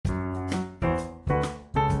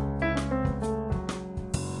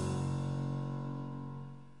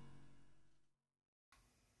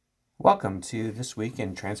Welcome to This Week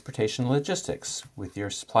in Transportation Logistics with your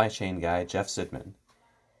supply chain guy, Jeff Zidman.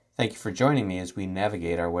 Thank you for joining me as we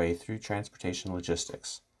navigate our way through transportation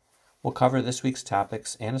logistics. We'll cover this week's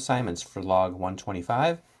topics and assignments for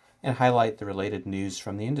LOG125 and highlight the related news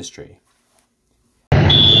from the industry.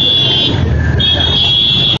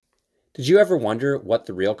 Did you ever wonder what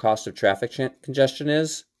the real cost of traffic congestion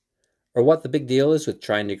is? Or what the big deal is with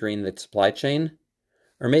trying to green the supply chain?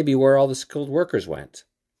 Or maybe where all the skilled workers went?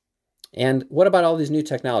 And what about all these new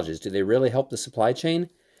technologies? Do they really help the supply chain?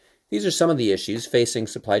 These are some of the issues facing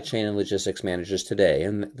supply chain and logistics managers today,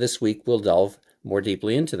 and this week we'll delve more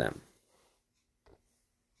deeply into them.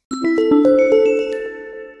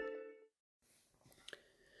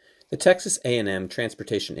 The Texas A&M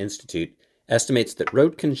Transportation Institute estimates that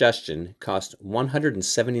road congestion cost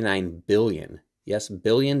 $179 billion, yes, $1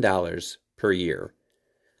 billion per year,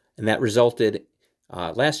 and that resulted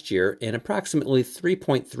last year in approximately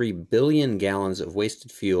 3.3 billion gallons of wasted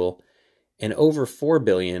fuel and over 4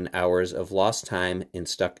 billion hours of lost time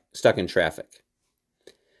stuck in traffic.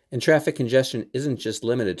 And traffic congestion isn't just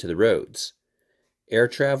limited to the roads. Air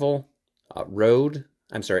travel,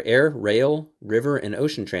 air, rail, river, and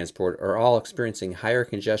ocean transport are all experiencing higher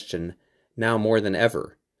congestion now more than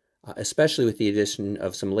ever, especially with the addition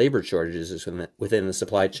of some labor shortages within the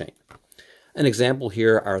supply chain. An example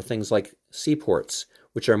here are things like seaports,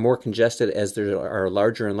 which are more congested as there are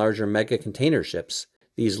larger and larger mega container ships.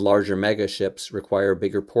 These larger mega ships require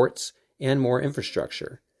bigger ports and more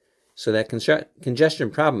infrastructure. So that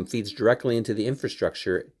congestion problem feeds directly into the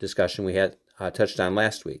infrastructure discussion we had touched on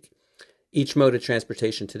last week. Each mode of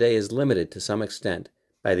transportation today is limited to some extent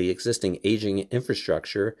by the existing aging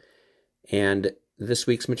infrastructure, and this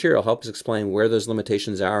week's material helps explain where those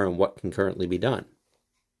limitations are and what can currently be done.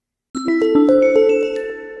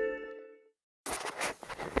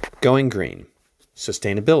 Going green.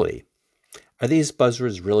 Sustainability. Are these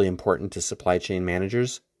buzzwords really important to supply chain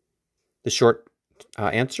managers? The short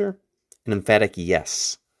answer? An emphatic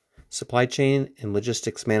yes. Supply chain and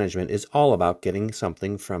logistics management is all about getting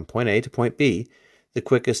something from point A to point B the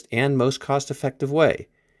quickest and most cost-effective way,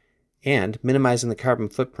 and minimizing the carbon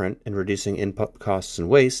footprint and reducing input costs and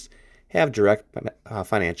waste have direct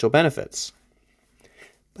financial benefits.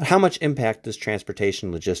 But how much impact does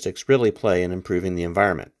transportation logistics really play in improving the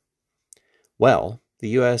environment? Well, the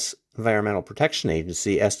U.S. Environmental Protection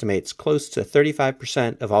Agency estimates close to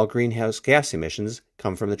 35% of all greenhouse gas emissions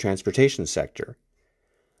come from the transportation sector.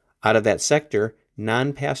 Out of that sector,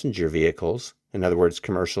 non-passenger vehicles, in other words,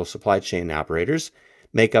 commercial supply chain operators,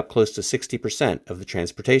 make up close to 60% of the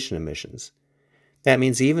transportation emissions. That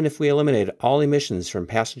means even if we eliminate all emissions from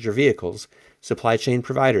passenger vehicles, supply chain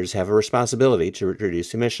providers have a responsibility to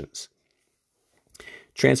reduce emissions.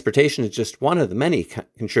 Transportation is just one of the many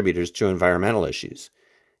contributors to environmental issues,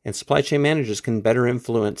 and supply chain managers can better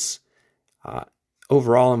influence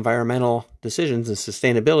overall environmental decisions and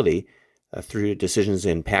sustainability through decisions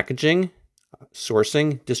in packaging,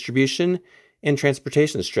 sourcing, distribution, and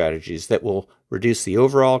transportation strategies that will reduce the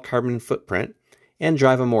overall carbon footprint and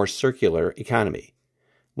drive a more circular economy,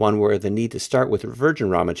 one where the need to start with virgin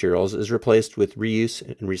raw materials is replaced with reuse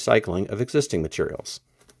and recycling of existing materials.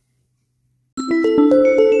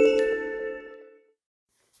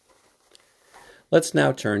 Let's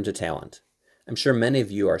now turn to talent. I'm sure many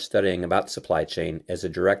of you are studying about supply chain as a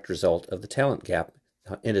direct result of the talent gap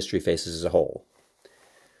the industry faces as a whole.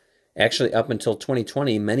 Actually, up until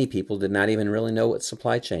 2020, many people did not even really know what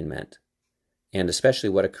supply chain meant, and especially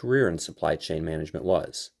what a career in supply chain management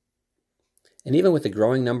was. And even with the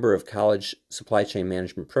growing number of college supply chain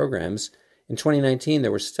management programs, in 2019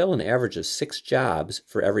 there was still an average of 6 jobs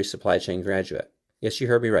for every supply chain graduate. Yes, you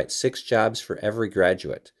heard me right, 6 jobs for every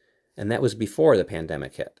graduate. And that was before the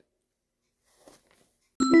pandemic hit.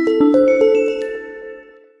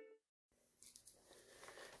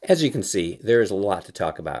 As you can see, there is a lot to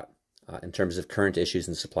talk about in terms of current issues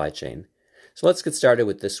in supply chain. So let's get started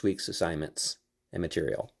with this week's assignments and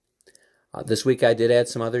material. This week I did add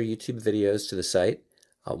some other YouTube videos to the site,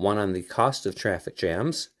 one on the cost of traffic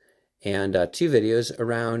jams, and 2 videos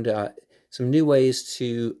around some new ways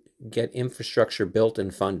to get infrastructure built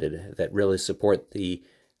and funded that really support the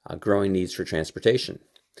growing needs for transportation.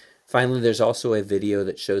 Finally, there's also a video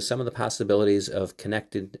that shows some of the possibilities of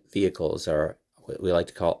connected vehicles, or what we like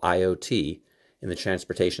to call IoT, in the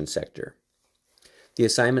transportation sector. The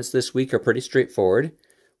assignments this week are pretty straightforward.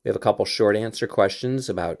 We have a couple short answer questions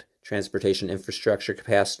about transportation infrastructure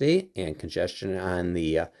capacity and congestion on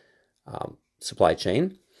the supply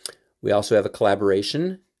chain. We also have a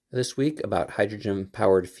collaboration this week about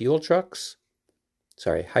hydrogen-powered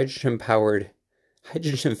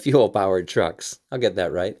hydrogen fuel powered trucks. I'll get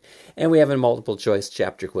that right. And we have a multiple choice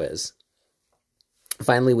chapter quiz.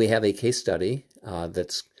 Finally, we have a case study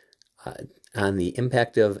that's on the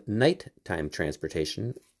impact of nighttime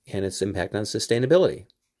transportation and its impact on sustainability.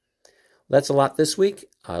 That's a lot this week.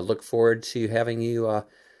 I look forward to having you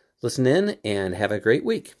listen in and have a great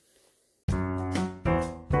week.